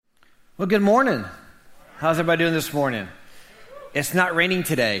Well, good morning. How's everybody doing this morning? It's not raining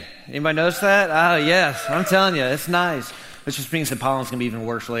today. Anybody notice that? Oh, yes. I'm telling you, it's nice. Which just means the pollen's going to be even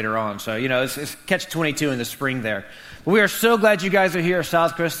worse later on. So, it's catch-22 in the spring there. But we are so glad you guys are here at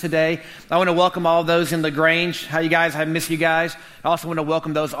Southcrest today. I want to welcome all those in LaGrange. How you guys? I miss you guys. I also want to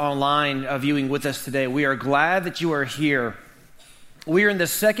welcome those online viewing with us today. We are glad that you are here. We are in the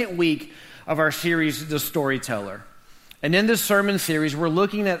second week of our series, The Storyteller. And in this sermon series, we're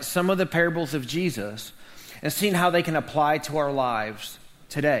looking at some of the parables of Jesus and seeing how they can apply to our lives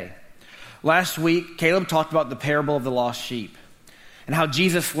today. Last week, Caleb talked about the parable of the lost sheep and how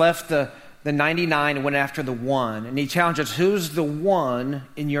Jesus left the 99 and went after the one. And he challenged us, who's the one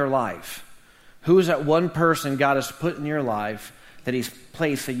in your life? Who is that one person God has put in your life that he's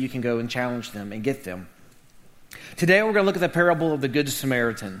placed that you can go and challenge them and get them? Today, we're going to look at the parable of the Good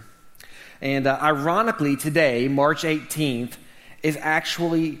Samaritan. And ironically, today, March 18th, is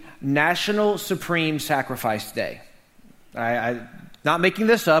actually National Supreme Sacrifice Day. I'm not making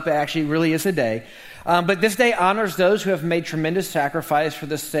this up. It actually really is a day. But this day honors those who have made tremendous sacrifice for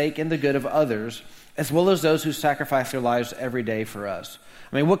the sake and the good of others, as well as those who sacrifice their lives every day for us.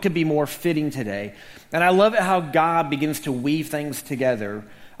 I mean, what could be more fitting today? And I love it how God begins to weave things together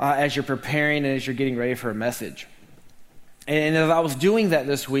as you're preparing and as you're getting ready for a message. And as I was doing that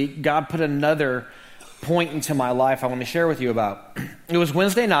this week, God put another point into my life I want to share with you about. It was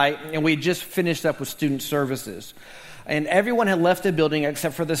Wednesday night, and we had just finished up with student services. And everyone had left the building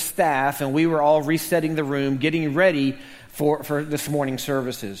except for the staff, and we were all resetting the room, getting ready for this morning's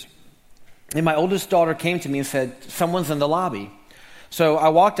services. And my oldest daughter came to me and said, someone's in the lobby. So I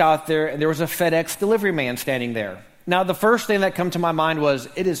walked out there, and there was a FedEx delivery man standing there. Now, the first thing that came to my mind was,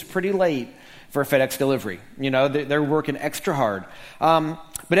 it is pretty late for a FedEx delivery. They're working extra hard.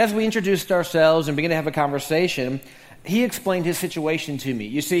 But as we introduced ourselves and began to have a conversation, he explained his situation to me.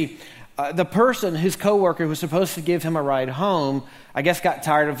 You see, the person, his coworker who was supposed to give him a ride home, I guess got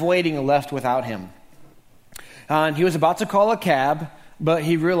tired of waiting and left without him. And he was about to call a cab, but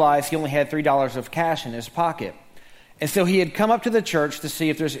he realized he only had $3 of cash in his pocket. And so he had come up to the church to see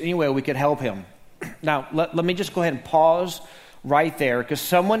if there's any way we could help him. Now, let me just go ahead and pause right there, because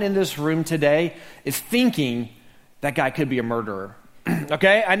someone in this room today is thinking that guy could be a murderer.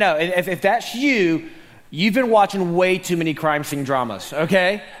 Okay? I know. If that's you, you've been watching way too many crime scene dramas.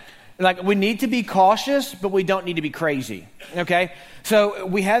 Okay? Like, we need to be cautious, but we don't need to be crazy. Okay? So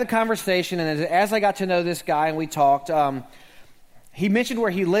we had a conversation, and as I got to know this guy and we talked, he mentioned where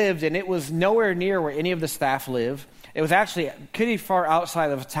he lived, and it was nowhere near where any of the staff live. It was actually pretty far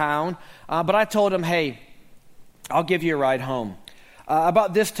outside of town. But I told him, hey, I'll give you a ride home.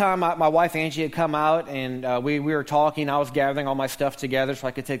 About this time, my wife Angie had come out, and we were talking. I was gathering all my stuff together so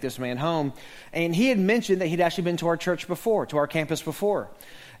I could take this man home. And he had mentioned that he'd actually been to our church before, to our campus before.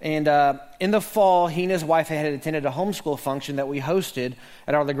 And in the fall, he and his wife had attended a homeschool function that we hosted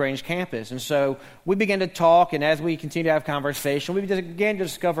at our LaGrange campus. And so we began to talk, and as we continued to have conversation, we began to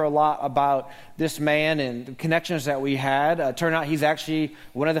discover a lot about this man and the connections that we had. Turned out he's actually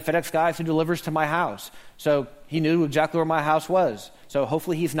one of the FedEx guys who delivers to my house. So he knew exactly where my house was. So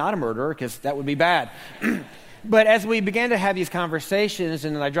hopefully he's not a murderer, because that would be bad. But as we began to have these conversations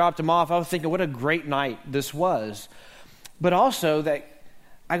and I dropped him off, I was thinking what a great night this was. But also that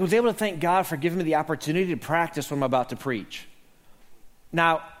I was able to thank God for giving me the opportunity to practice what I'm about to preach.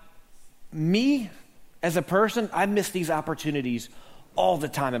 Now, me as a person, I miss these opportunities all the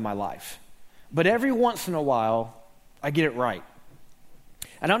time in my life. But every once in a while, I get it right.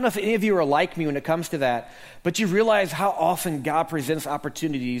 I don't know if any of you are like me when it comes to that, but you realize how often God presents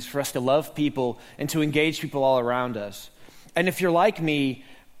opportunities for us to love people and to engage people all around us. And if you're like me,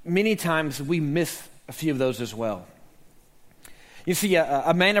 many times we miss a few of those as well. You see,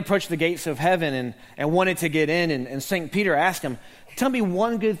 a man approached the gates of heaven and wanted to get in, and St. Peter asked him, tell me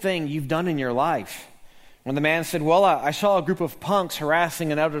one good thing you've done in your life. When the man said, well, I saw a group of punks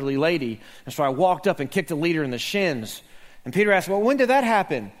harassing an elderly lady, and so I walked up and kicked the leader in the shins. And Peter asked, well, when did that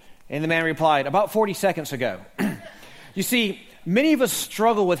happen? And the man replied, about 40 seconds ago. You see, many of us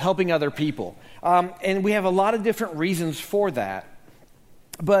struggle with helping other people, and we have a lot of different reasons for that.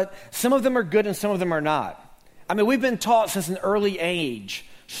 But some of them are good and some of them are not. I mean, we've been taught since an early age,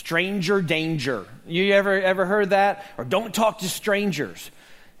 stranger danger. You ever heard that? Or don't talk to strangers.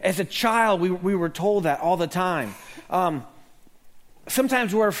 As a child, we were told that all the time.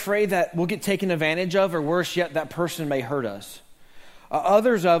 Sometimes we're afraid that we'll get taken advantage of, or worse yet, that person may hurt us.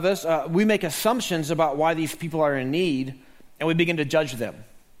 Others of us, we make assumptions about why these people are in need, and we begin to judge them.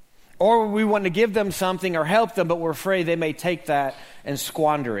 Or we want to give them something or help them, but we're afraid they may take that and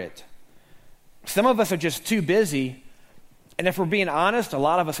squander it. Some of us are just too busy And if we're being honest, a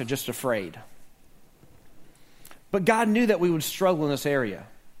lot of us are just afraid. But God knew that we would struggle in this area,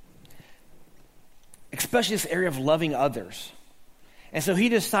 especially this area of loving others. And so he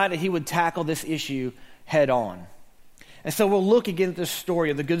decided he would tackle this issue head on. And so we'll look again at this story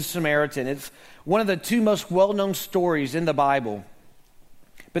of the Good Samaritan. It's one of the two most well-known stories in the Bible.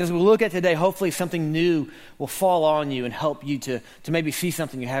 But as we look at today, hopefully something new will fall on you and help you to maybe see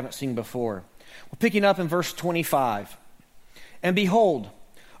something you haven't seen before. We're picking up in verse 25. And behold,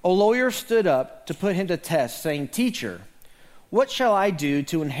 a lawyer stood up to put him to test, saying, Teacher, what shall I do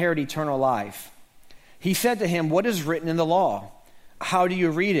to inherit eternal life? He said to him, What is written in the law? How do you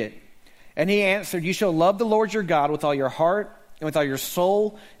read it? And he answered, You shall love the Lord your God with all your heart, and with all your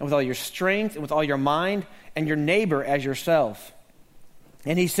soul, and with all your strength, and with all your mind, and your neighbor as yourself.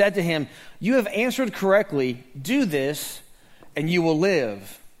 And he said to him, You have answered correctly. Do this, and you will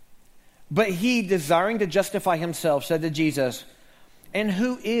live. But he, desiring to justify himself, said to Jesus, And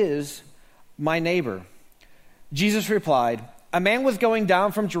who is my neighbor? Jesus replied, A man was going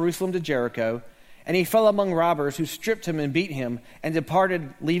down from Jerusalem to Jericho, and he fell among robbers who stripped him and beat him and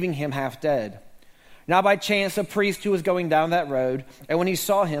departed, leaving him half dead. Now by chance a priest who was going down that road, and when he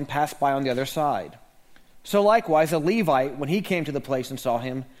saw him, passed by on the other side. So likewise a Levite, when he came to the place and saw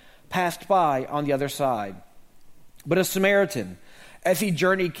him, passed by on the other side. But a Samaritan, as he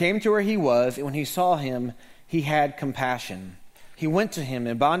journeyed, came to where he was, and when he saw him, he had compassion. He went to him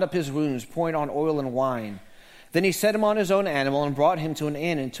and bound up his wounds, pouring on oil and wine. Then he set him on his own animal and brought him to an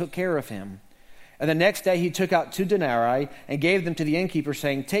inn and took care of him. And the next day he took out 2 denarii and gave them to the innkeeper,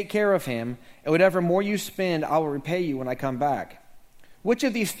 saying, Take care of him, and whatever more you spend, I will repay you when I come back. Which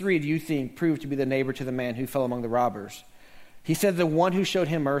of these 3 do you think proved to be the neighbor to the man who fell among the robbers? He said, The one who showed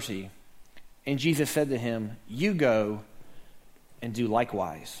him mercy. And Jesus said to him, You go and do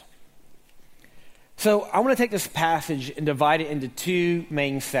likewise. So I want to take this passage and divide it into 2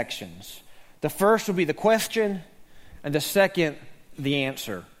 main sections. The first will be the question, and the second, the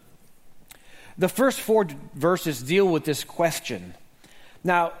answer. The first 4 verses deal with this question.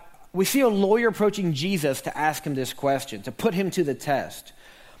 Now, we see a lawyer approaching Jesus to ask him this question, to put him to the test.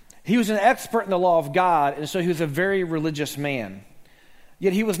 He was an expert in the law of God, and so he was a very religious man.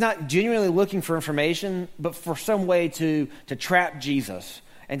 Yet he was not genuinely looking for information, but for some way to trap Jesus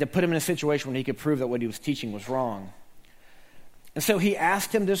and to put him in a situation where he could prove that what he was teaching was wrong. And so he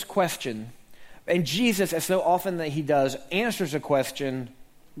asked him this question, and Jesus, as so often that he does, answers a question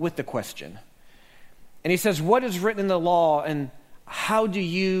with the question. And he says, What is written in the law, and how do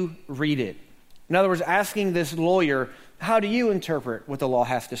you read it? In other words, asking this lawyer, how do you interpret what the law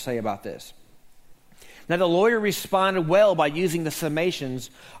has to say about this? Now, the lawyer responded well by using the summations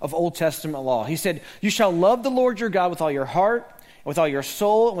of Old Testament law. He said, You shall love the Lord your God with all your heart, and with all your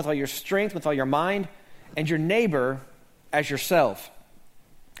soul, and with all your strength, with all your mind, and your neighbor as yourself.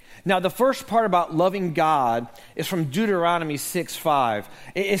 Now, the first part about loving God is from Deuteronomy 6:5.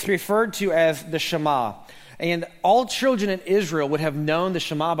 It's referred to as the Shema. And all children in Israel would have known the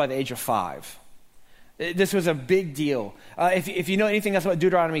Shema by the age of 5. This was a big deal. If you know anything else about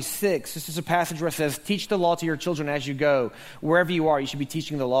Deuteronomy 6, this is a passage where it says, Teach the law to your children as you go. Wherever you are, you should be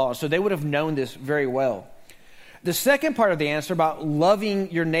teaching the law. So they would have known this very well. The second part of the answer about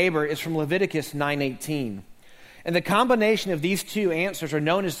loving your neighbor is from Leviticus 9:18. And the combination of these 2 answers are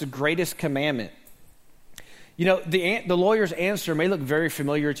known as the greatest commandment. You know, the lawyer's answer may look very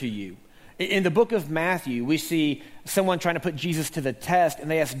familiar to you. In the book of Matthew, we see someone trying to put Jesus to the test, and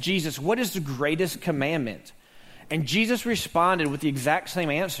they ask Jesus, What is the greatest commandment? And Jesus responded with the exact same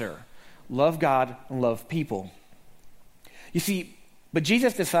answer, love God and love people. You see, but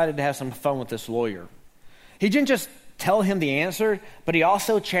Jesus decided to have some fun with this lawyer. He didn't just tell him the answer, but he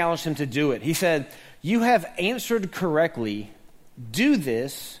also challenged him to do it. He said, You have answered correctly. Do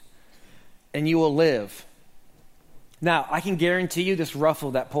this, and you will live. Now, I can guarantee you this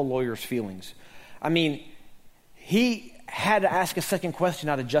ruffled that poor lawyer's feelings. I mean, he had to ask a second question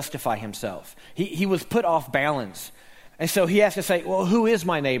now to justify himself. He was put off balance. And so he has to say, Well, who is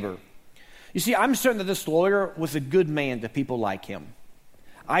my neighbor? You see, I'm certain that this lawyer was a good man to people like him.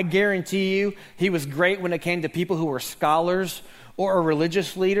 I guarantee you he was great when it came to people who were scholars or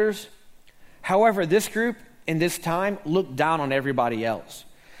religious leaders. However, this group in this time looked down on everybody else.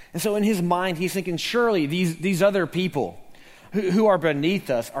 And so in his mind, he's thinking, surely these other people who are beneath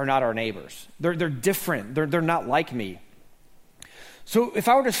us are not our neighbors. They're different. They're not like me. So if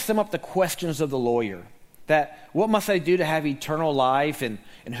I were to sum up the questions of the lawyer, that what must I do to have eternal life and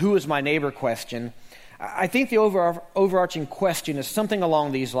who is my neighbor question, I think the overarching question is something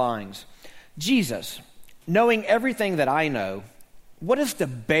along these lines. Jesus, knowing everything that I know, what is the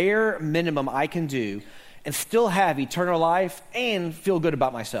bare minimum I can do and still have eternal life and feel good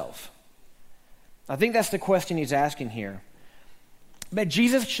about myself? I think that's the question he's asking here. But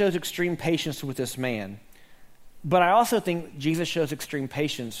Jesus shows extreme patience with this man. But I also think Jesus shows extreme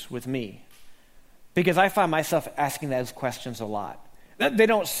patience with me, because I find myself asking those questions a lot. They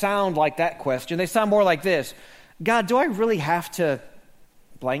don't sound like that question. They sound more like this: God, do I really have to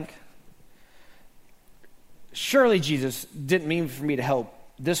blank? Surely Jesus didn't mean for me to help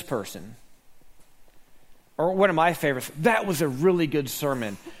this person. Or one of my favorites: that was a really good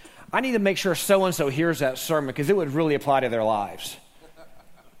sermon. I need to make sure so-and-so hears that sermon because it would really apply to their lives.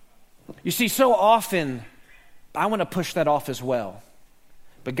 You see, so often I want to push that off as well.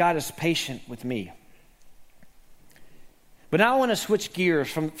 But God is patient with me. But now I want to switch gears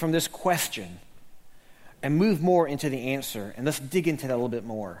from this question and move more into the answer. And let's dig into that a little bit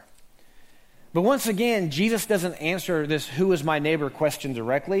more. But once again, Jesus doesn't answer this "who is my neighbor" question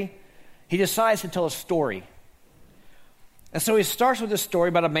directly. He decides to tell a story. And so he starts with a story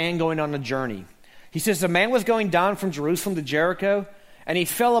about a man going on a journey. He says the man was going down from Jerusalem to Jericho, and he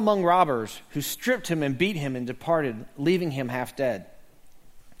fell among robbers who stripped him and beat him and departed, leaving him half dead.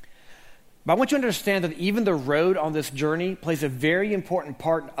 But I want you to understand that even the road on this journey plays a very important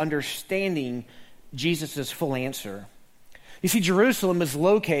part in understanding Jesus' full answer. You see, Jerusalem is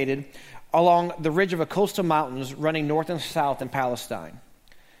located along the ridge of a coastal mountains running north and south in Palestine.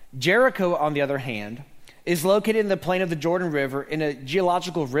 Jericho, on the other hand, is located in the plain of the Jordan River in a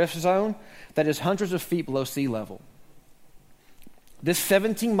geological rift zone that is hundreds of feet below sea level. This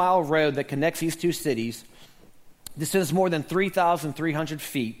 17-mile road that connects these two cities descends more than 3,300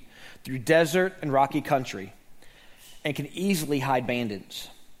 feet through desert and rocky country and can easily hide bandits.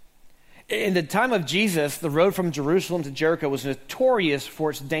 In the time of Jesus, the road from Jerusalem to Jericho was notorious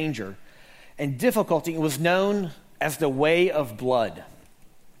for its danger and difficulty. It was known as the Way of Blood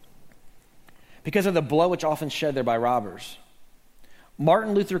because of the blood which often shed there by robbers.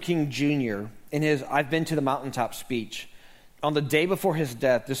 Martin Luther King Jr., in his "I've Been to the Mountaintop" speech, on the day before his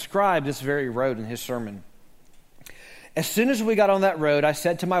death, described this very road in his sermon. "As soon as we got on that road, I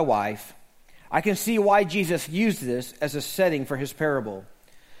said to my wife, I can see why Jesus used this as a setting for his parable.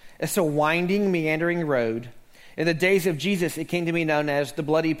 It's a winding, meandering road. In the days of Jesus, it came to be known as the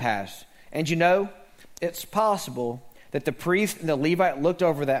Bloody Pass. And you know, it's possible that the priest and the Levite looked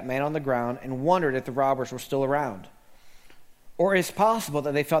over that man on the ground and wondered if the robbers were still around. Or it's possible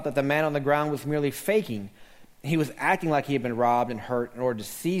that they thought that the man on the ground was merely faking. He was acting like he had been robbed and hurt in order to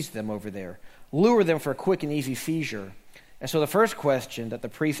seize them over there, lure them for a quick and easy seizure. And so the first question that the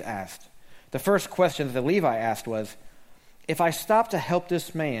priest asked, the first question that the Levite asked was, if I stop to help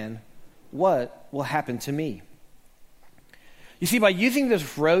this man, what will happen to me?" You see, by using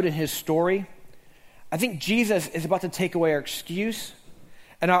this road in his story, I think Jesus is about to take away our excuse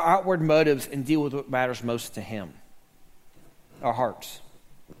and our outward motives and deal with what matters most to him: our hearts.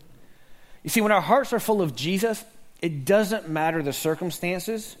 You see, when our hearts are full of Jesus, it doesn't matter the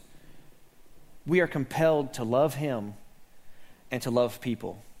circumstances. We are compelled to love him and to love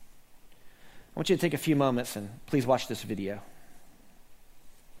people. I want you to take a few moments and please watch this video.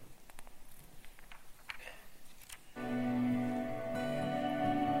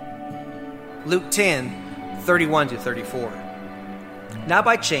 Luke 10, 31 to 34. Now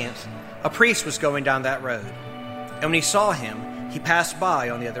by chance, a priest was going down that road, and when he saw him, he passed by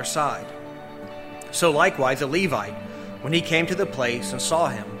on the other side. So likewise a Levite, when he came to the place and saw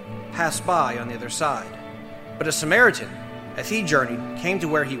him, passed by on the other side. But a Samaritan, as he journeyed, came to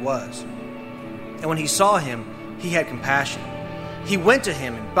where he was. And when he saw him, he had compassion. He went to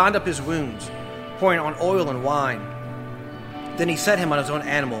him and bound up his wounds, pouring on oil and wine. Then he set him on his own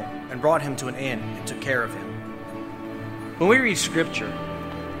animal and brought him to an inn and took care of him. When we read Scripture,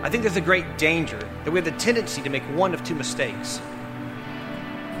 I think there's a great danger that we have the tendency to make one of two mistakes.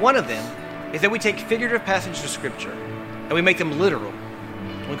 One of them is that we take figurative passages of Scripture and we make them literal.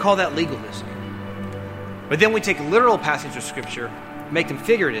 We call that legalism. But then we take literal passages of Scripture, make them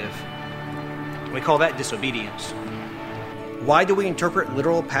figurative, and we call that disobedience. Why do we interpret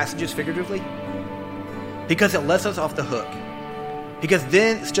literal passages figuratively? Because it lets us off the hook. Because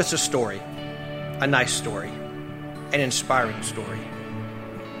then it's just a story, a nice story, an inspiring story.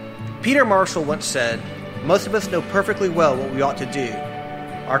 Peter Marshall once said, "Most of us know perfectly well what we ought to do.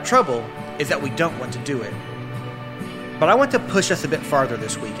 Our trouble is that we don't want to do it." But I want to push us a bit farther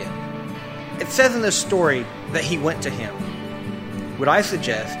this weekend. It says in this story that he went to him. What I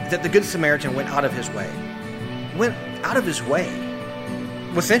suggest is that the Good Samaritan went out of his way. Went out of his way.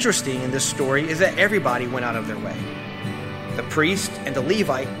 What's interesting in this story is that everybody went out of their way. The priest and the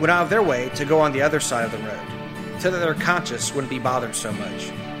Levite went out of their way to go on the other side of the road, so that their conscience wouldn't be bothered so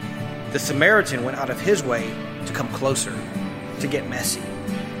much. The Samaritan went out of his way to come closer, to get messy.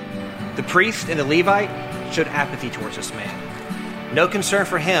 The priest and the Levite showed apathy towards this man. No concern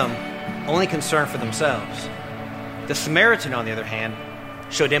for him, only concern for themselves. The Samaritan, on the other hand,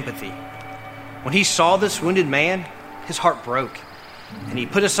 showed empathy. When he saw this wounded man, his heart broke, and he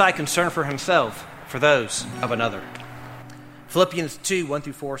put aside concern for himself for those of another. Philippians 2,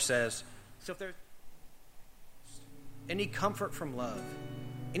 1-4 says, "So if there's any comfort from love,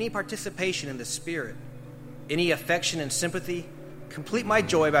 any participation in the Spirit, any affection and sympathy, complete my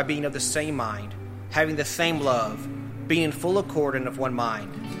joy by being of the same mind, having the same love, being in full accord and of one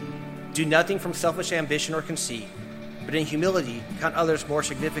mind. Do nothing from selfish ambition or conceit, but in humility count others more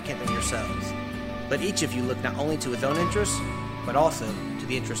significant than yourselves. Let each of you look not only to his own interests, but also to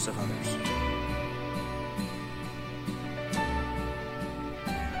the interests of others."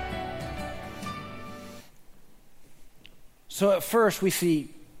 So at first we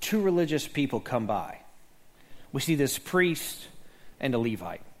see two religious people come by. We see this priest and a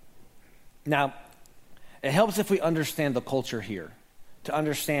Levite. Now, it helps if we understand the culture here, to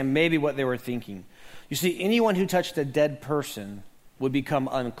understand maybe what they were thinking. You see, anyone who touched a dead person would become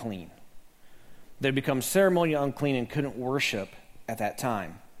unclean. They'd become ceremonially unclean and couldn't worship at that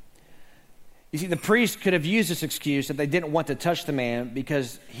time. You see, the priest could have used this excuse that they didn't want to touch the man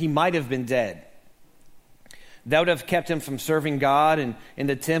because he might have been dead. That would have kept him from serving God in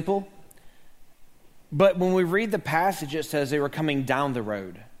the temple. But when we read the passage, it says they were coming down the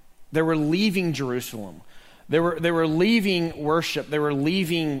road. They were leaving Jerusalem. They were leaving worship. They were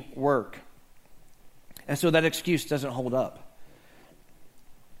leaving work. And so that excuse doesn't hold up.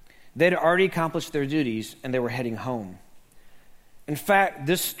 They'd already accomplished their duties and they were heading home. In fact,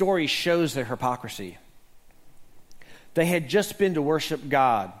 this story shows their hypocrisy. They had just been to worship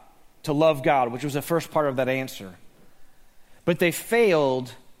God, to love God, which was the first part of that answer. But they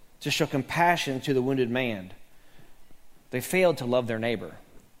failed to show compassion to the wounded man. They failed to love their neighbor.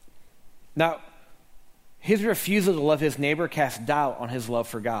 Now, his refusal to love his neighbor cast doubt on his love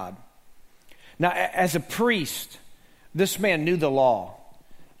for God. Now, as a priest, this man knew the law.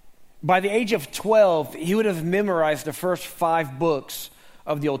 By the age of 12, he would have memorized the first 5 books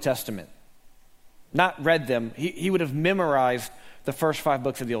of the Old Testament. Not read them. He would have memorized the first 5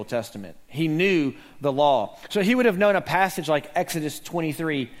 books of the Old Testament. He knew the law. So he would have known a passage like Exodus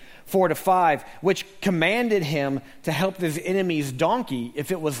 23, 4-5, which commanded him to help his enemy's donkey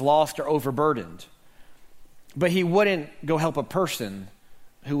if it was lost or overburdened. But he wouldn't go help a person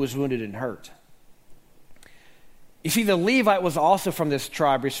who was wounded and hurt. You see, the Levite was also from this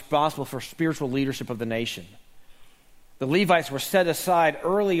tribe responsible for spiritual leadership of the nation. The Levites were set aside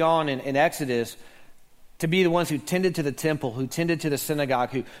early on in Exodus to be the ones who tended to the temple, who tended to the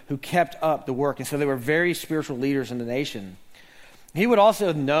synagogue, who kept up the work. And so they were very spiritual leaders in the nation. He would also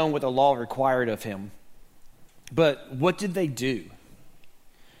have known what the law required of him. But what did they do?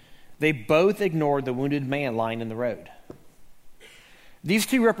 They both ignored the wounded man lying in the road. These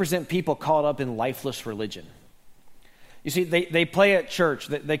two represent people caught up in lifeless religion. You see, they play at church.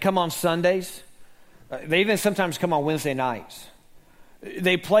 They come on Sundays. They even sometimes come on Wednesday nights.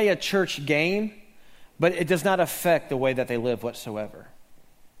 They play a church game, but it does not affect the way that they live whatsoever.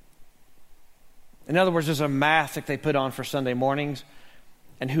 In other words, there's a mask that they put on for Sunday mornings,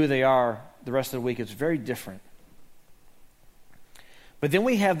 and who they are the rest of the week is very different. But then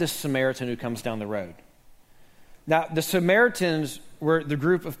we have this Samaritan who comes down the road. Now, the Samaritans were the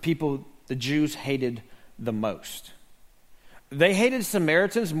group of people the Jews hated the most. They hated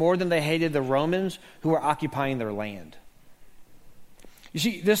Samaritans more than they hated the Romans who were occupying their land. You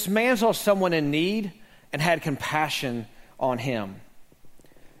see, this man saw someone in need and had compassion on him.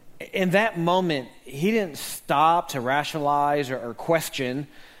 In that moment, he didn't stop to rationalize or question.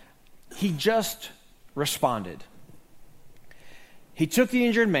 He just responded. He took the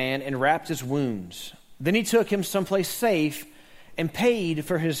injured man and wrapped his wounds. Then he took him someplace safe and paid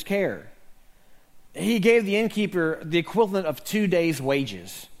for his care. He gave the innkeeper the equivalent of 2 days'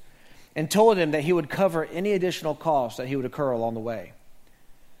 wages and told him that he would cover any additional costs that he would occur along the way.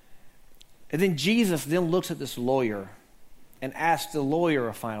 And then Jesus then looks at this lawyer and asks the lawyer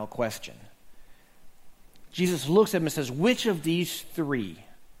a final question. Jesus looks at him and says, "Which of these 3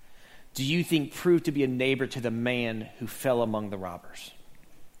 do you think proved to be a neighbor to the man who fell among the robbers?"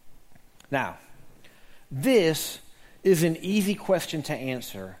 Now, this is an easy question to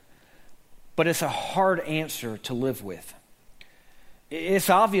answer, but it's a hard answer to live with. It's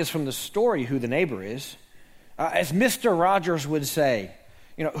obvious from the story who the neighbor is. As Mr. Rogers would say,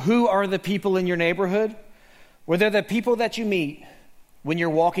 who are the people in your neighborhood? Well, they're the people that you meet when you're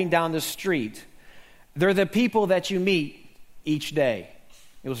walking down the street. They're the people that you meet each day.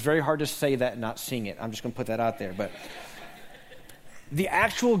 It was very hard to say that and not sing it. I'm just going to put that out there. But the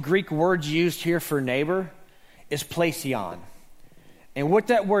actual Greek word used here for neighbor is plesion. And what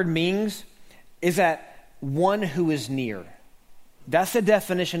that word means is that one who is near. That's the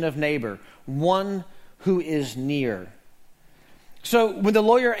definition of neighbor, one who is near. So when the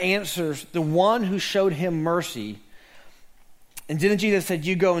lawyer answers, the one who showed him mercy, and then Jesus said,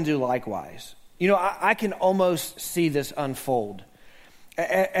 you go and do likewise. You know, I can almost see this unfold.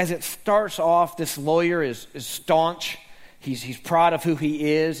 As it starts off, this lawyer is staunch. He's proud of who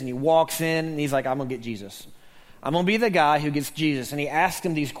he is, and he walks in, and he's like, I'm going to get Jesus. I'm going to be the guy who gets Jesus. And he asks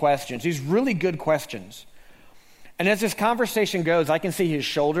him these questions, these really good questions. And as this conversation goes, I can see his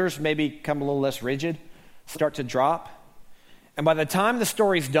shoulders maybe become a little less rigid, start to drop. And by the time the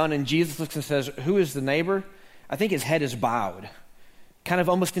story's done and Jesus looks and says, who is the neighbor? I think his head is bowed, kind of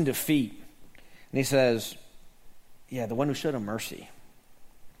almost in defeat. And he says, yeah, the one who showed him mercy.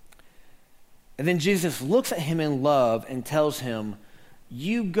 And then Jesus looks at him in love and tells him,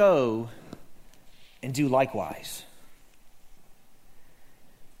 you go and do likewise.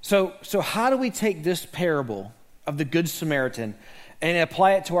 So how do we take this parable of the Good Samaritan and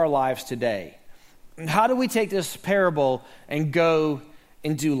apply it to our lives today? And how do we take this parable and go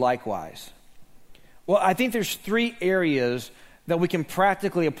and do likewise? Well, I think there's 3 areas that we can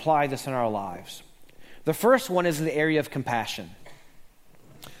practically apply this in our lives. The first one is the area of compassion.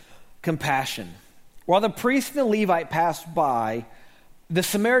 Compassion. While the priest and the Levite passed by, the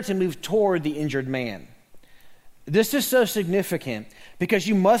Samaritan moved toward the injured man. This is so significant because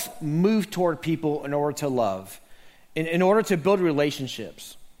you must move toward people in order to love, in order to build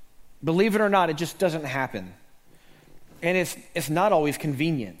relationships. Believe it or not, it just doesn't happen. And it's not always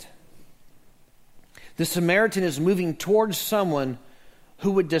convenient. The Samaritan is moving towards someone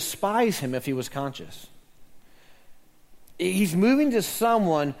who would despise him if he was conscious. He's moving to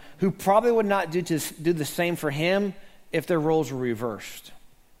someone who probably would not do the same for him if their roles were reversed.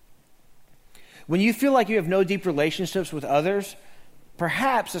 When you feel like you have no deep relationships with others,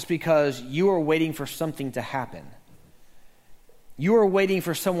 perhaps it's because you are waiting for something to happen. You are waiting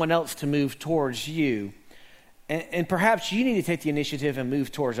for someone else to move towards you. And perhaps you need to take the initiative and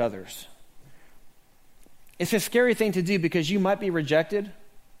move towards others. It's a scary thing to do because you might be rejected.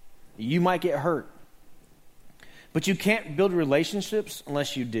 You might get hurt. But you can't build relationships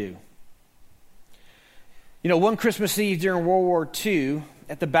unless you do. You know, one Christmas Eve during World War II,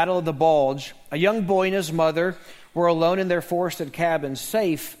 at the Battle of the Bulge, a young boy and his mother were alone in their forested cabin,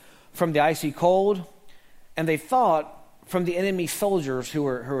 safe from the icy cold, and they thought from the enemy soldiers who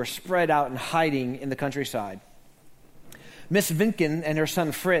were spread out and hiding in the countryside. Miss Vinken and her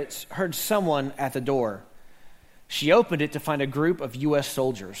son Fritz heard someone at the door. She opened it to find a group of U.S.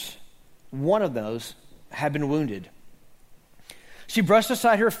 soldiers. One of those had been wounded. She brushed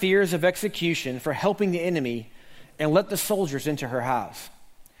aside her fears of execution for helping the enemy and let the soldiers into her house.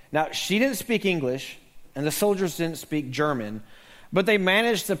 Now, she didn't speak English, and the soldiers didn't speak German, but they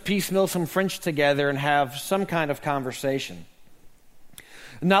managed to piecemeal some French together and have some kind of conversation.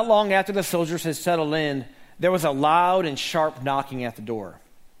 Not long after the soldiers had settled in, there was a loud and sharp knocking at the door.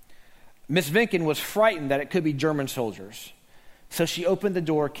 Miss Vinken was frightened that it could be German soldiers, so she opened the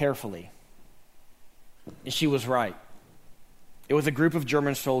door carefully. And she was right. It was a group of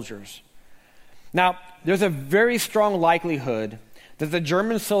German soldiers. Now, there's a very strong likelihood that the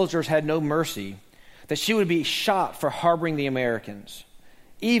German soldiers had no mercy, that she would be shot for harboring the Americans,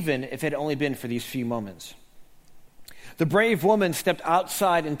 even if it had only been for these few moments. The brave woman stepped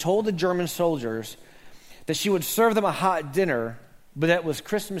outside and told the German soldiers that she would serve them a hot dinner, but that it was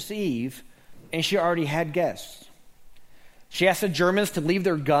Christmas Eve, and she already had guests. She asked the Germans to leave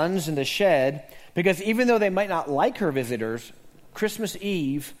their guns in the shed, because even though they might not like her visitors, Christmas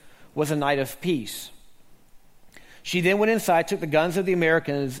Eve was a night of peace. She then went inside, took the guns of the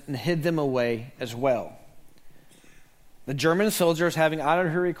Americans, and hid them away as well. The German soldiers, having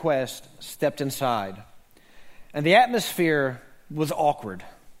honored her request, stepped inside. And the atmosphere was awkward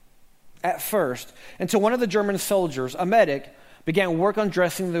at first, until one of the German soldiers, a medic, began work on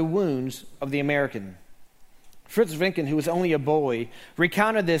dressing the wounds of the American. Fritz Vinken, who was only a boy,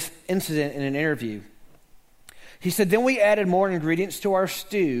 recounted this incident in an interview. He said, "Then we added more ingredients to our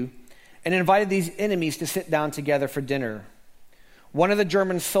stew and invited these enemies to sit down together for dinner. One of the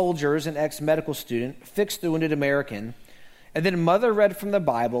German soldiers, an ex-medical student, fixed the wounded American, and then Mother read from the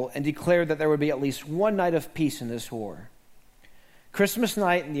Bible and declared that there would be at least one night of peace in this war. Christmas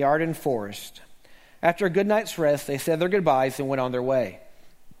night in the Ardennes forest. After a good night's rest, they said their goodbyes and went on their way.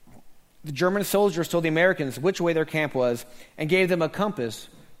 The German soldiers told the Americans which way their camp was and gave them a compass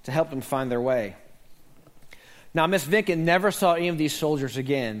to help them find their way. Now, Miss Vinken never saw any of these soldiers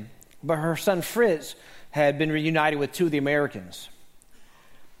again, but her son Fritz had been reunited with 2 of the Americans.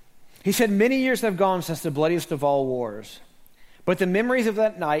 He said, "Many years have gone since the bloodiest of all wars, but the memories of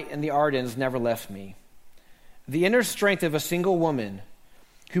that night in the Ardennes never left me. The inner strength of a single woman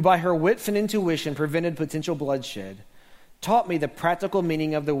who by her wits and intuition prevented potential bloodshed taught me the practical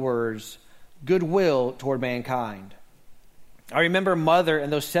meaning of the words, goodwill toward mankind. I remember Mother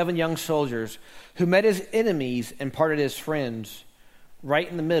and those 7 young soldiers who met as enemies and parted as friends right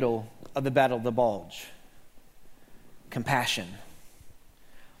in the middle of the Battle of the Bulge." Compassion.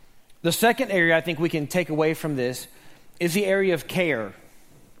 The second area I think we can take away from this is the area of care.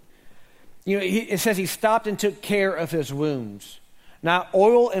 It says he stopped and took care of his wounds. Now,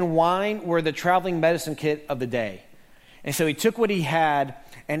 oil and wine were the traveling medicine kit of the day. And so he took what he had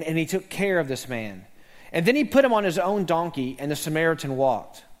and he took care of this man. And then he put him on his own donkey and the Samaritan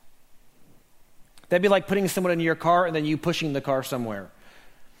walked. That'd be like putting someone in your car and then you pushing the car somewhere.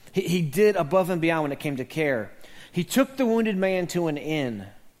 He did above and beyond when it came to care. He took the wounded man to an inn.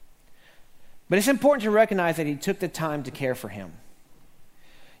 But it's important to recognize that he took the time to care for him.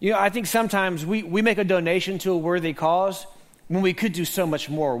 I think sometimes we make a donation to a worthy cause when we could do so much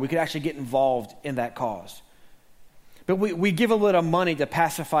more. We could actually get involved in that cause. But we give a little money to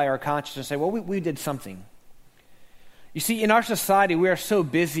pacify our conscience and say, well, we did something. You see, in our society, we are so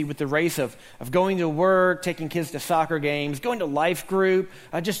busy with the race of going to work, taking kids to soccer games, going to life group.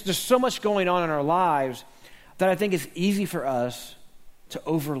 Just there's so much going on in our lives that I think it's easy for us to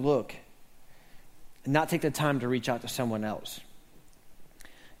overlook and not take the time to reach out to someone else.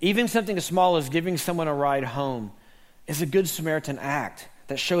 Even something as small as giving someone a ride home is a good Samaritan act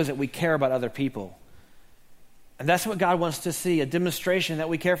that shows that we care about other people. And that's what God wants to see, a demonstration that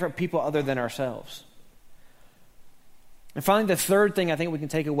we care for people other than ourselves. And finally, the third thing I think we can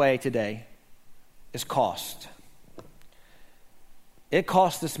take away today is cost. It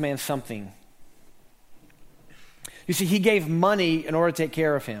cost this man something. You see, he gave money in order to take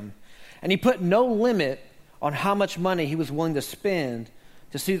care of him. And he put no limit on how much money he was willing to spend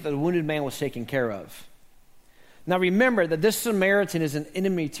to see that the wounded man was taken care of. Now remember that this Samaritan is in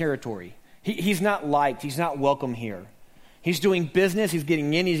enemy territory. He's not liked. He's not welcome here. He's doing business. He's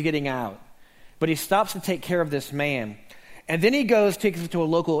getting in. He's getting out. But he stops to take care of this man. And then he goes, takes him to a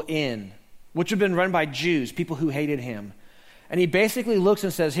local inn, which had been run by Jews, people who hated him. And he basically looks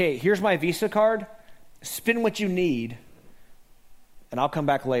and says, hey, here's my Visa card. Spend what you need, and I'll come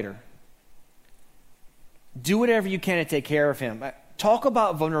back later. Do whatever you can to take care of him. Talk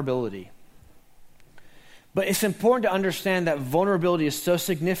about vulnerability. But it's important to understand that vulnerability is so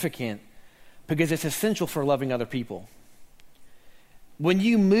significant because it's essential for loving other people. When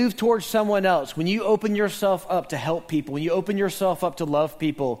you move towards someone else, when you open yourself up to help people, when you open yourself up to love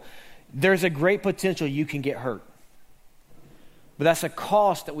people, there's a great potential you can get hurt. But that's a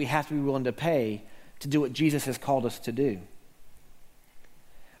cost that we have to be willing to pay to do what Jesus has called us to do.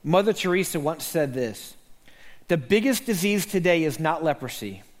 Mother Teresa once said this: the biggest disease today is not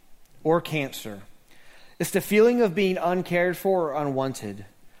leprosy or cancer. It's the feeling of being uncared for or unwanted,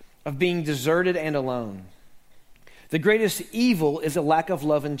 of being deserted and alone. The greatest evil is a lack of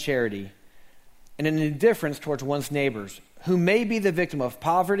love and charity and an indifference towards one's neighbors who may be the victim of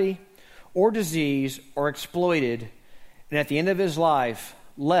poverty or disease or exploited and at the end of his life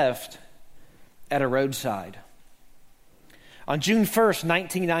left at a roadside. On June 1st,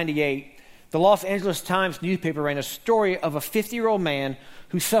 1998, the Los Angeles Times newspaper ran a story of a 50-year-old man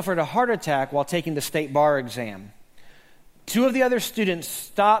who suffered a heart attack while taking the state bar exam. 2 of the other students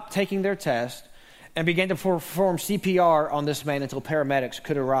stopped taking their test and began to perform CPR on this man until paramedics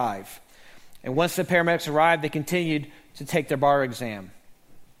could arrive. And once the paramedics arrived, they continued to take their bar exam.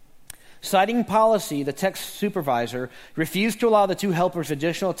 Citing policy, the tech supervisor refused to allow the 2 helpers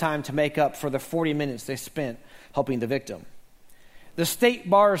additional time to make up for the 40 minutes they spent helping the victim. The state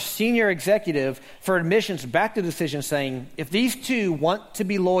bar's senior executive for admissions backed the decision, saying, if these 2 want to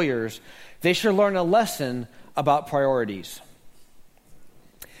be lawyers, they should learn a lesson about priorities.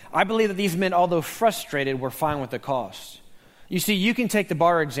 I believe that these men, although frustrated, were fine with the cost. You see, you can take the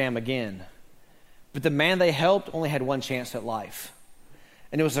bar exam again, but the man they helped only had one chance at life.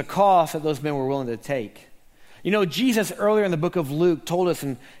 And it was a cost that those men were willing to take. You know, Jesus earlier in the book of Luke told us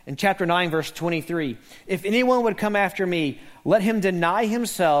in chapter 9, verse 23, if anyone would come after me, let him deny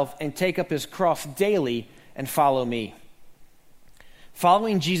himself and take up his cross daily and follow me.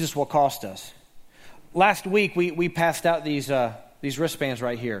 Following Jesus will cost us. Last week, we passed out these wristbands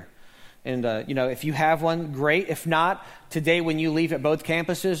right here. And, if you have one, great. If not, today when you leave at both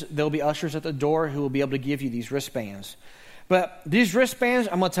campuses, there'll be ushers at the door who will be able to give you these wristbands. But these wristbands,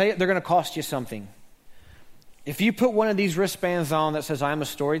 I'm going to tell you, they're going to cost you something. If you put one of these wristbands on that says, I'm a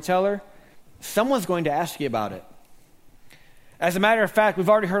storyteller, someone's going to ask you about it. As a matter of fact, we've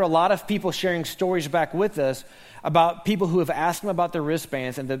already heard a lot of people sharing stories back with us about people who have asked them about their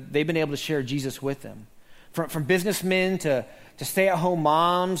wristbands and that they've been able to share Jesus with them. From businessmen to stay-at-home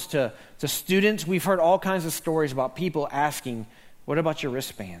moms to students, we've heard all kinds of stories about people asking, what about your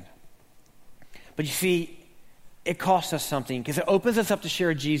wristband? But you see, it costs us something because it opens us up to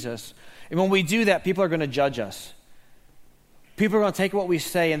share Jesus. And when we do that, people are going to judge us. People are going to take what we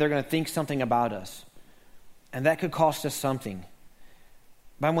say and they're going to think something about us. And that could cost us something.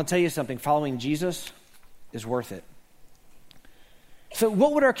 But I'm going to tell you something, following Jesus is worth it. So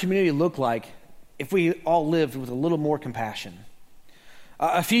what would our community look like if we all lived with a little more compassion?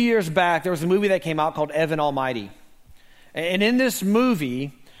 A few years back, there was a movie that came out called Evan Almighty. And in this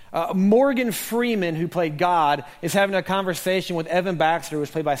movie, Morgan Freeman, who played God, is having a conversation with Evan Baxter, who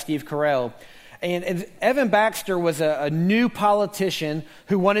was played by Steve Carell. And Evan Baxter was a new politician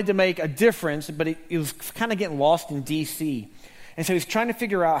who wanted to make a difference, but he was kind of getting lost in D.C. And so he's trying to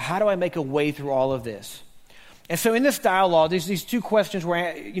figure out, how do I make a way through all of this? And so in this dialogue, there's these two questions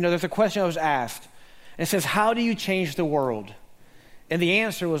where, there's a question I was asked. And it says, how do you change the world? And the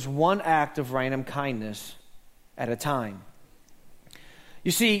answer was one act of random kindness at a time.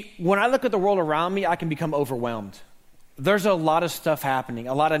 You see, when I look at the world around me, I can become overwhelmed. There's a lot of stuff happening,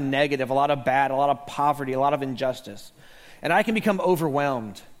 a lot of negative, a lot of bad, a lot of poverty, a lot of injustice. And I can become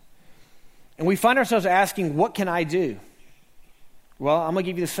overwhelmed. And we find ourselves asking, what can I do? Well, I'm going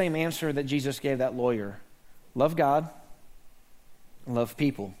to give you the same answer that Jesus gave that lawyer. Love God and love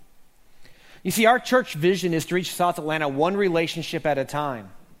people. You see, our church vision is to reach South Atlanta one relationship at a time.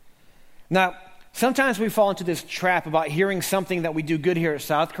 Now, sometimes we fall into this trap about hearing something that we do good here at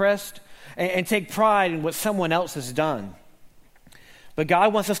Southcrest and take pride in what someone else has done. But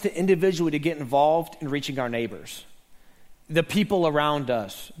God wants us to individually to get involved in reaching our neighbors, the people around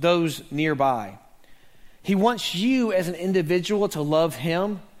us, those nearby. He wants you as an individual to love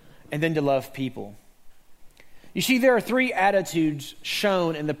him and then to love people. You see, there are three attitudes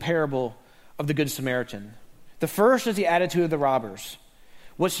shown in the parable of the Good Samaritan. The first is the attitude of the robbers.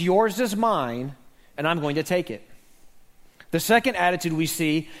 What's yours is mine, and I'm going to take it. The second attitude we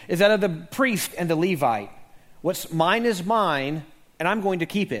see is that of the priest and the Levite. What's mine is mine, and I'm going to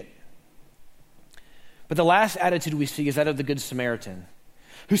keep it. But the last attitude we see is that of the Good Samaritan,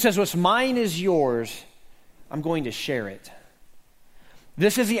 who says, what's mine is yours, I'm going to share it.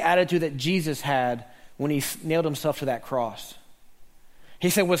 This is the attitude that Jesus had when he nailed himself to that cross. He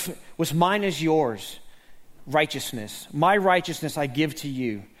said, what's mine is yours, righteousness. My righteousness I give to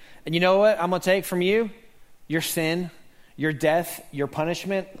you. And you know what I'm going to take from you? Your sin, your death, your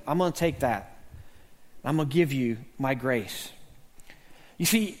punishment. I'm going to take that. I'm going to give you my grace. You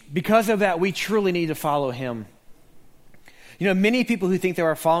see, because of that, we truly need to follow him. Many people who think they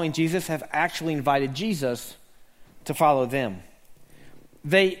are following Jesus have actually invited Jesus to follow them.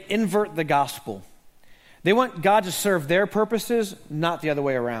 They invert the gospel. They want God to serve their purposes, not the other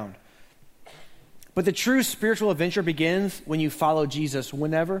way around. But the true spiritual adventure begins when you follow Jesus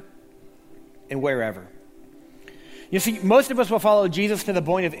whenever and wherever. You see, most of us will follow Jesus to the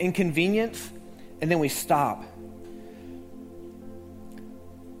point of inconvenience, and then we stop.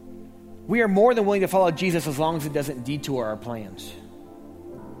 We are more than willing to follow Jesus as long as it doesn't detour our plans.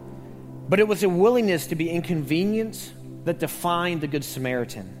 But it was a willingness to be inconvenienced that defined the Good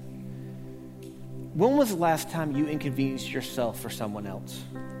Samaritan. When was the last time you inconvenienced yourself for someone else?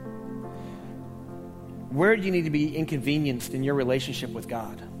 Where do you need to be inconvenienced in your relationship with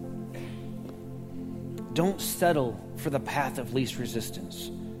God? Don't settle for the path of least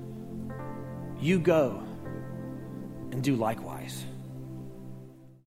resistance. You go and do likewise.